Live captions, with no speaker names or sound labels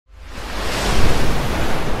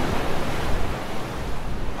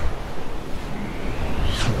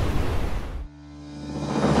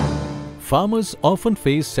Farmers often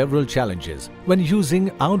face several challenges when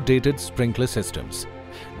using outdated sprinkler systems.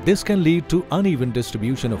 This can lead to uneven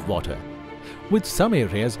distribution of water, with some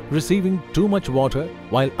areas receiving too much water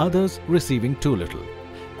while others receiving too little.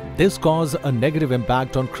 This causes a negative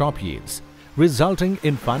impact on crop yields, resulting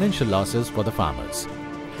in financial losses for the farmers.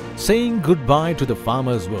 Saying goodbye to the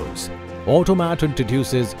farmers' woes, Automat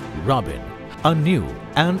introduces Robin, a new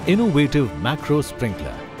and innovative macro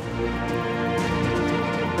sprinkler.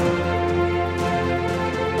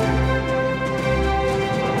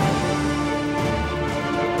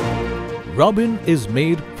 Robin is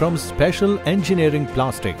made from special engineering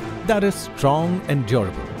plastic that is strong and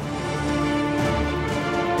durable.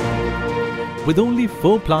 With only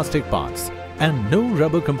 4 plastic parts and no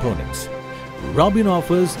rubber components, Robin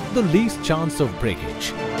offers the least chance of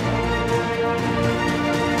breakage.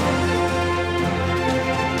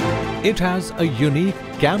 It has a unique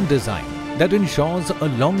cam design that ensures a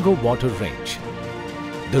longer water range.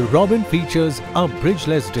 The Robin features a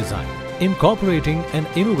bridgeless design, incorporating an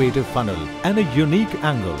innovative funnel and a unique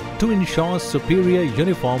angle to ensure superior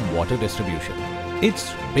uniform water distribution.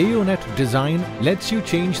 Its bayonet design lets you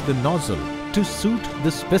change the nozzle to suit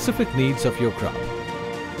the specific needs of your crop.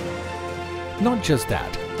 Not just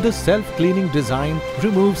that, the self-cleaning design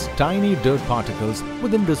removes tiny dirt particles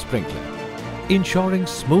within the sprinkler, ensuring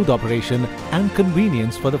smooth operation and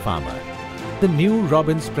convenience for the farmer. The new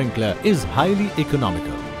Robin sprinkler is highly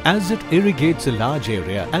economical as it irrigates a large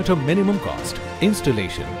area at a minimum cost.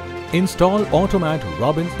 Installation: install Automat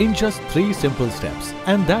Robin in just 3 simple steps,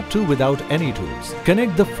 and that too without any tools.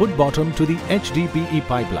 Connect the foot bottom to the HDPE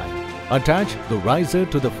pipeline. Attach the riser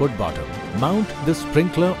to the foot bottom. Mount the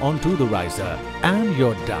sprinkler onto the riser, and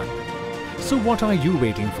you're done. So what are you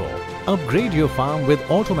waiting for? Upgrade your farm with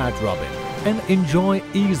Automat Robin and enjoy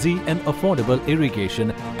easy and affordable irrigation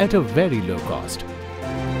at a very low cost.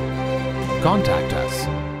 Contact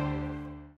us.